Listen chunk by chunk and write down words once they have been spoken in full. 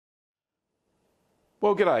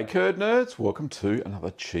Well, g'day curd nerds, welcome to another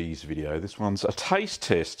cheese video. This one's a taste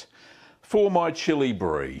test for my chili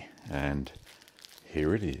brie, and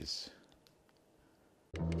here it is.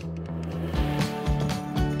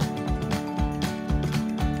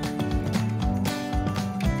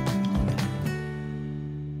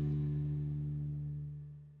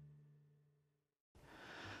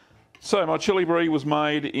 So my chili brie was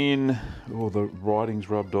made in, the writing's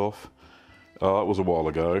rubbed off, it was a while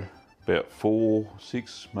ago. About 4,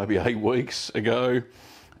 6, maybe 8 weeks ago.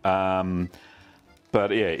 But yeah,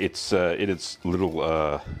 it's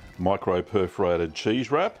little micro perforated cheese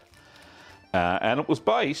wrap, and it was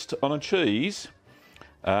based on a cheese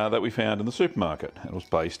that we found in the supermarket. It was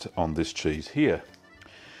based on this cheese here,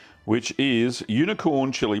 which is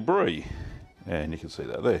unicorn chili brie, and you can see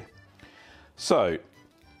that there. So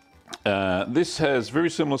this has very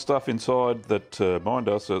similar stuff inside that mine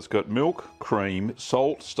does. So it's got milk, cream,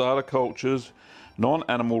 salt, starter cultures,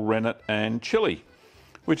 non-animal rennet and chili,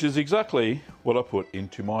 which is exactly what I put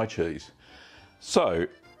into my cheese. So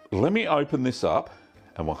let me open this up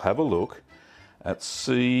and we'll have a look at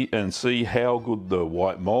see how good the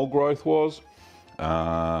white mold growth was.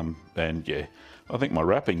 And yeah, I think my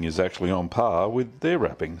wrapping is actually on par with their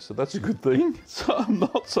wrapping, so that's a good thing. So I'm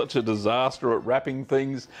not such a disaster at wrapping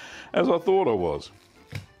things as I thought I was.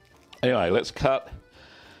 Anyway, let's cut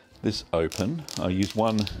this open. I use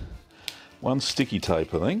one sticky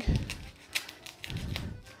tape, I think.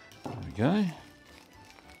 There we go.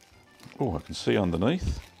 Oh, I can see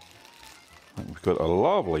underneath. We've got a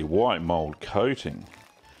lovely white mold coating.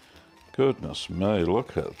 Goodness me,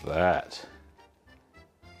 look at that.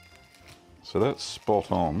 So that's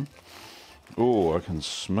spot on. Oh, I can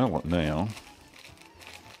smell it now.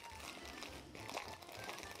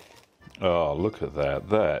 Oh, look at that.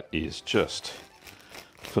 That is just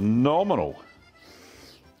phenomenal.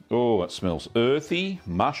 Oh, it smells earthy,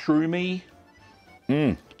 mushroomy.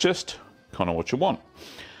 Just kind of what you want.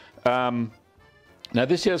 Now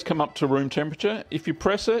this has come up to room temperature. If you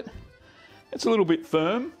press it, it's a little bit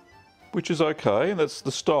firm, which is okay. That's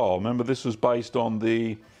the style. Remember, this is based on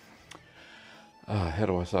the how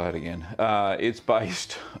do I say it again? It's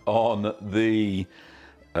based on the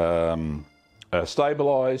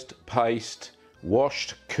stabilised paste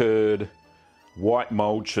washed curd white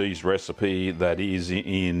mold cheese recipe that is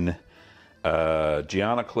in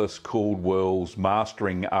Gianniclis Caldwell's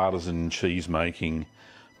Mastering Artisan Cheese Making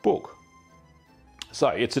book. So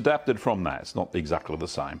it's adapted from that. It's not exactly the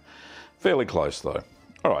same. Fairly close though.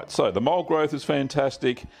 All right, so the mold growth is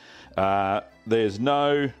fantastic. There's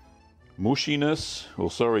no mushiness,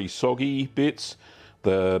 or sorry, soggy bits.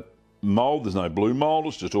 The mold, there's no blue mold,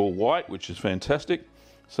 it's just all white, which is fantastic.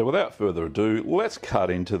 So without further ado, let's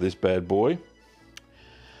cut into this bad boy.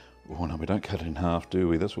 Oh no, we don't cut it in half, do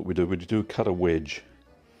we? That's what we do. We do cut a wedge.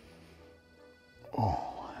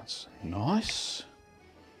 Oh, that's nice.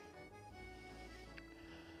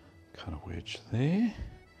 Cut a wedge there.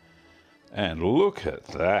 And look at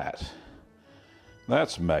that.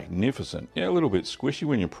 That's magnificent. Yeah, a little bit squishy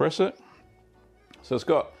when you press it. So it's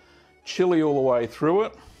got chili all the way through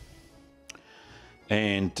it.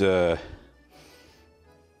 And yeah,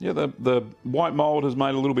 the white mold has made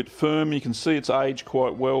it a little bit firm. You can see it's aged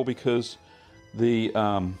quite well because the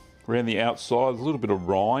around the outside, there's a little bit of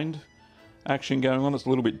rind action going on. It's a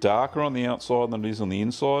little bit darker on the outside than it is on the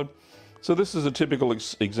inside. So this is a typical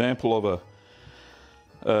example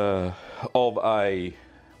of a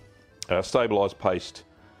stabilised paste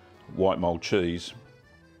white mold cheese.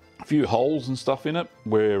 A few holes and stuff in it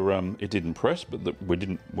where it didn't press, but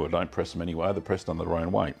don't press them anyway. They're pressed under their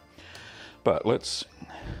own weight. But let's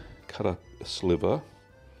cut a sliver.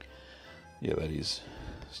 Yeah, that is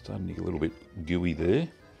starting to get a little bit gooey there.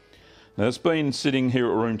 Now it's been sitting here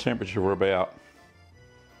at room temperature for about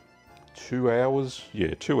 2 hours.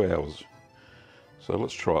 Yeah, 2 hours. So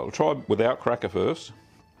let's try it. We'll try it without cracker first.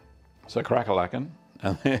 So cracker-lacking,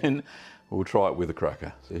 and then we'll try it with a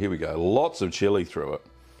cracker. So here we go. Lots of chili through it,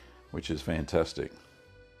 which is fantastic.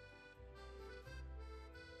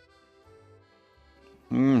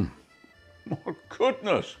 My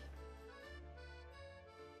goodness.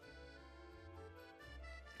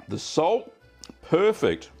 The salt,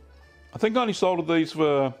 perfect. I think I only salted these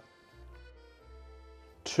for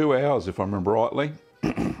 2 hours, if I remember rightly.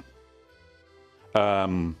 2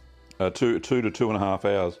 to 2.5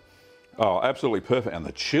 hours. Oh, absolutely perfect. And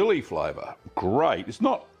the chili flavour, great. It's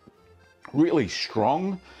not really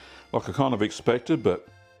strong like I kind of expected, but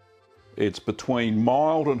it's between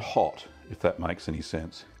mild and hot, if that makes any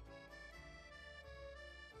sense.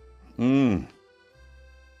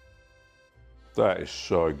 That is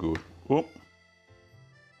so good. Whoop.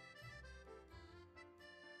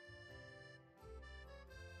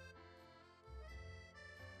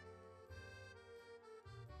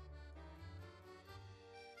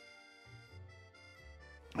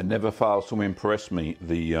 It never fails to impress me,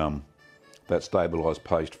 that stabilised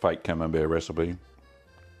paste fake camembert recipe.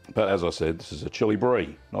 But as I said, this is a chili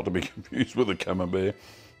brie, not to be confused with a camembert.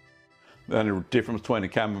 The only difference between a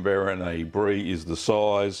camembert and a brie is the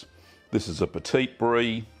size. This is a petite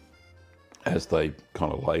brie, as they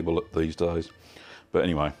kind of label it these days. But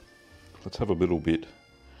anyway, let's have a little bit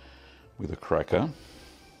with a cracker.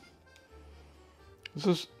 This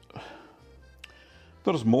is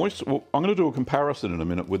not as moist. Well, I'm going to do a comparison in a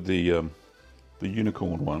minute with the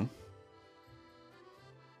unicorn one.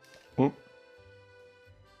 Oop.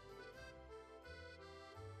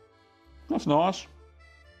 That's nice.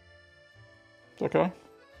 It's okay.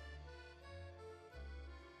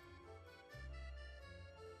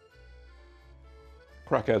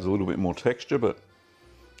 Crack adds a little bit more texture, but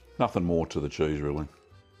nothing more to the cheese really.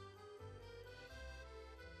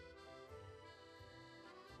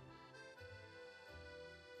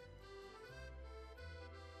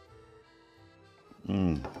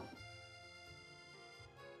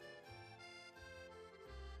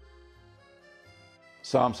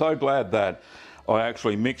 So I'm so glad that I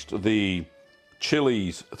actually mixed the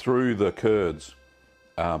chilies through the curds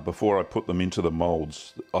before I put them into the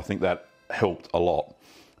moulds. I think that helped a lot.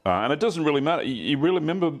 And it doesn't really matter. You really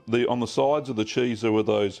remember on the sides of the cheese there were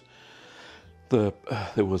there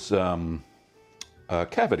was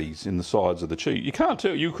cavities in the sides of the cheese. You can't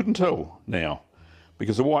tell. You couldn't tell now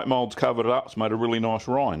because the white mould's covered it up. It's made a really nice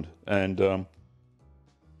rind. And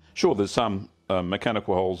sure, there's some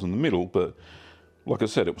mechanical holes in the middle, but like I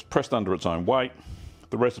said, it was pressed under its own weight.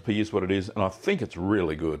 The recipe is what it is, and I think it's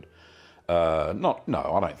really good. No,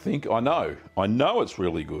 I don't think. I know it's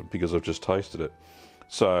really good because I've just tasted it.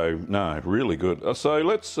 So no, really good. So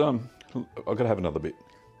let's. I've got to have another bit.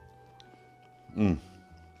 That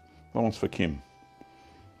one's for Kim.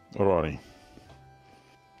 Alrighty.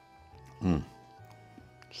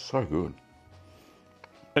 So good.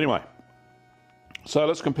 Anyway, so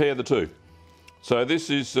let's compare the two. So this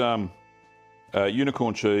is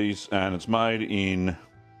unicorn cheese, and it's made in.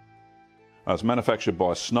 It's manufactured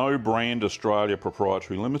by Snow Brand Australia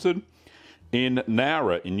Proprietary Limited in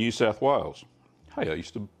Nowra in New South Wales. Hey, I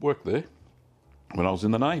used to work there when I was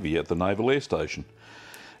in the Navy at the Naval Air Station.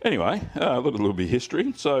 Anyway, a little bit of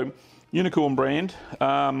history. So, Unicorn brand.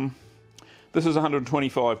 This is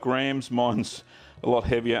 125 grams. Mine's a lot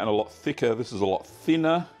heavier and a lot thicker. This is a lot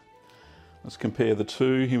thinner. Let's compare the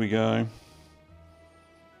two. Here we go.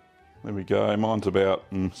 There we go. Mine's about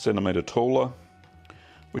a centimetre taller,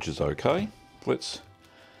 which is okay. Let's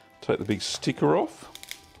take the big sticker off.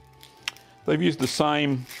 They've used the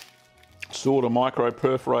same sort of micro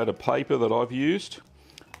perforated paper that I've used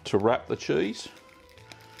to wrap the cheese,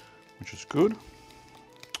 which is good.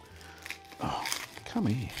 Oh, come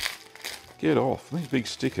here. Get off. These big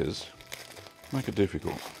stickers make it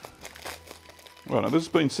difficult. Right, now this has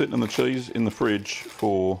been sitting in the cheese in the fridge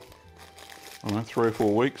for, I don't know, 3 or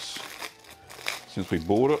 4 weeks since we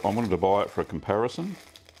bought it. I wanted to buy it for a comparison.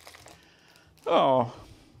 Oh,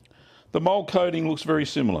 the mould coating looks very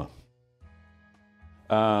similar.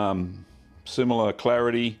 Similar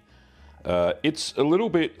clarity. It's a little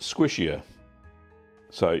bit squishier.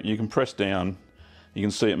 So you can press down, you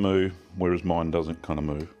can see it move, whereas mine doesn't kind of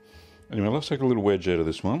move. Anyway, let's take a little wedge out of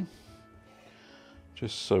this one,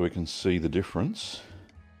 just so we can see the difference.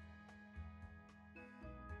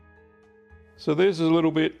 So there's a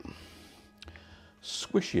little bit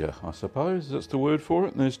squishier, I suppose, that's the word for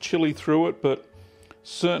it. And there's chili through it, but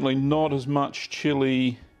certainly not as much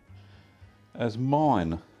chili as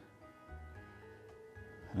mine.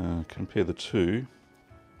 Compare the two.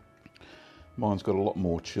 Mine's got a lot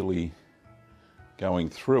more chili going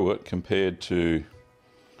through it compared to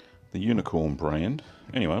the Unicorn brand.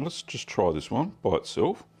 Anyway, let's just try this one by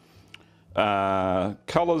itself.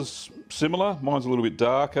 Colours similar. Mine's a little bit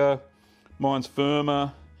darker. Mine's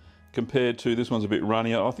firmer compared to this one's a bit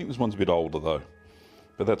runnier. I think this one's a bit older though,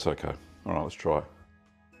 but that's okay. All right, let's try.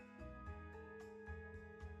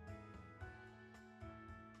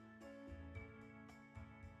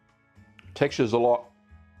 Texture's a lot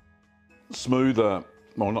smoother,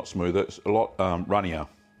 well not smoother, it's a lot runnier.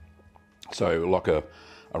 So like a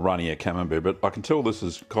runnier camembert, but I can tell this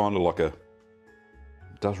is kind of like it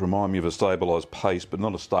does remind me of a stabilised paste, but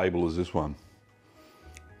not as stable as this one.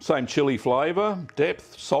 Same chili flavour,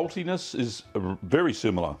 depth, saltiness is very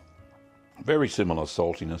similar. Very similar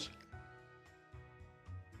saltiness.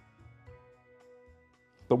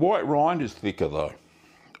 The white rind is thicker though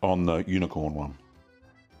on the Unicorn one.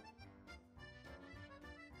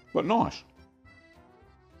 But nice.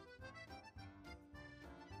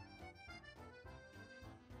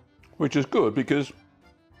 Which is good because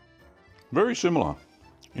very similar.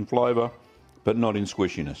 in flavour, but not in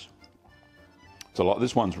squishiness. So like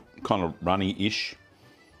this one's kind of runny-ish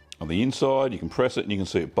on the inside. You can press it and you can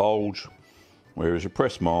see it bulge, whereas you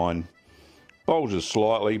press mine, bulges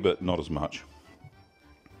slightly, but not as much.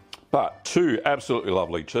 But two absolutely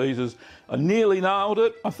lovely cheeses. I nearly nailed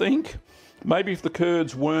it, I think. Maybe if the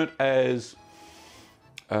curds weren't as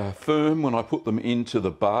firm when I put them into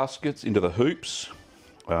the baskets, into the hoops,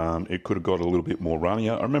 it could have got a little bit more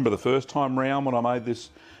runnier. I remember the first time round when I made this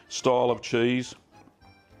style of cheese,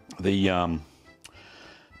 the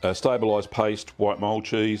stabilised paste white mould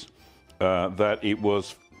cheese, that it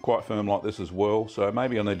was quite firm like this as well. So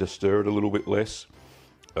maybe I need to stir it a little bit less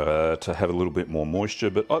to have a little bit more moisture.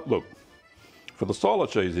 But look, for the style of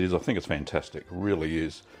cheese it is, I think it's fantastic. It really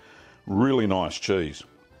is. Really nice cheese.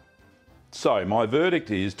 So my verdict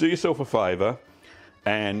is, do yourself a favour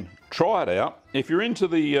and try it out. If you're into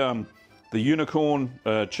the unicorn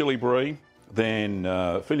chili brie, then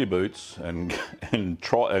fill your boots and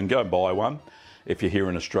try and go and buy one. If you're here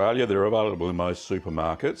in Australia, they're available in most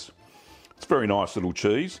supermarkets. It's a very nice little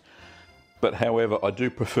cheese, but however, I do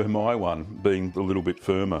prefer my one being a little bit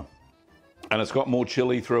firmer. And it's got more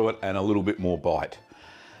chili through it and a little bit more bite.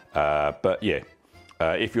 But yeah,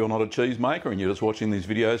 if you're not a cheese maker and you're just watching these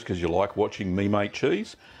videos because you like watching me make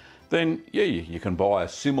cheese, then yeah, you can buy a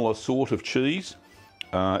similar sort of cheese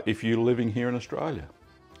if you're living here in Australia.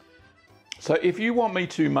 So if you want me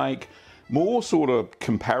to make more sort of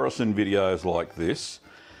comparison videos like this,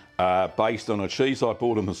 based on a cheese I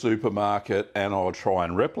bought in the supermarket and I'll try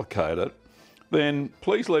and replicate it, then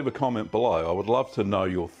please leave a comment below. I would love to know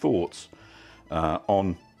your thoughts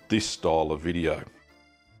on this style of video.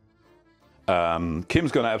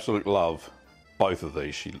 Kim's going to absolutely love both of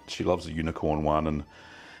these. She loves the unicorn one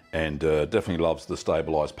and definitely loves the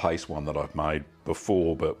stabilised paste one that I've made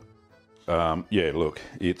before. But yeah, look,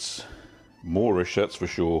 it's Moorish, that's for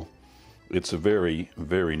sure. It's a very,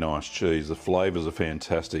 very nice cheese. The flavours are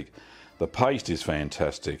fantastic. The paste is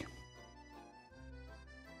fantastic.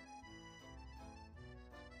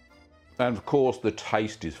 And of course, the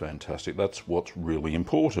taste is fantastic. That's what's really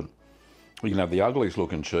important. You can have the ugliest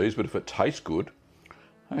looking cheese, but if it tastes good,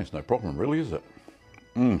 hey, it's no problem really, is it?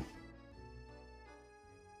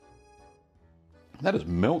 That just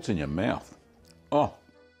melts in your mouth. Oh.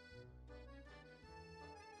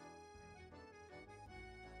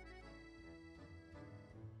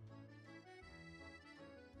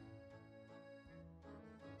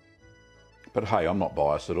 But hey, I'm not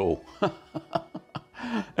biased at all.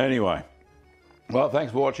 Anyway, well,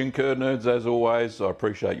 thanks for watching, Curd Nerds, as always. I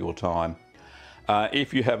appreciate your time.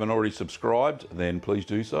 If you haven't already subscribed, then please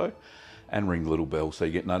do so. And ring the little bell so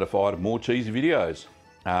you get notified of more cheesy videos.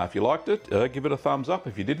 If you liked it, give it a thumbs up.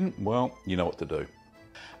 If you didn't, well, you know what to do.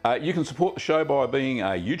 You can support the show by being a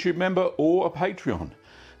YouTube member or a Patreon.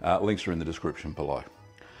 Links are in the description below.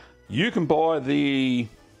 You can buy the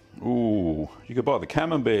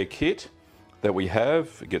Camembert kit that we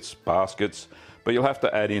have. It gets baskets, but you'll have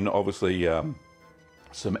to add in obviously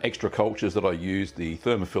some extra cultures that I use, the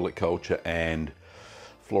thermophilic culture and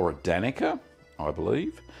Floridanica, I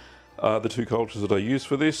believe. The two cultures that I use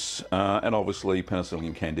for this, and obviously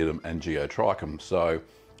Penicillium candidum and Geotrichum. So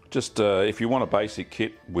just if you want a basic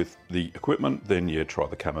kit with the equipment, then yeah, try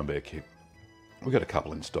the Camembert kit. We've got a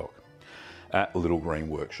couple in stock at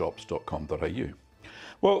littlegreenworkshops.com.au.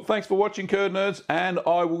 Well, thanks for watching, Curd Nerds, and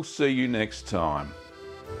I will see you next time.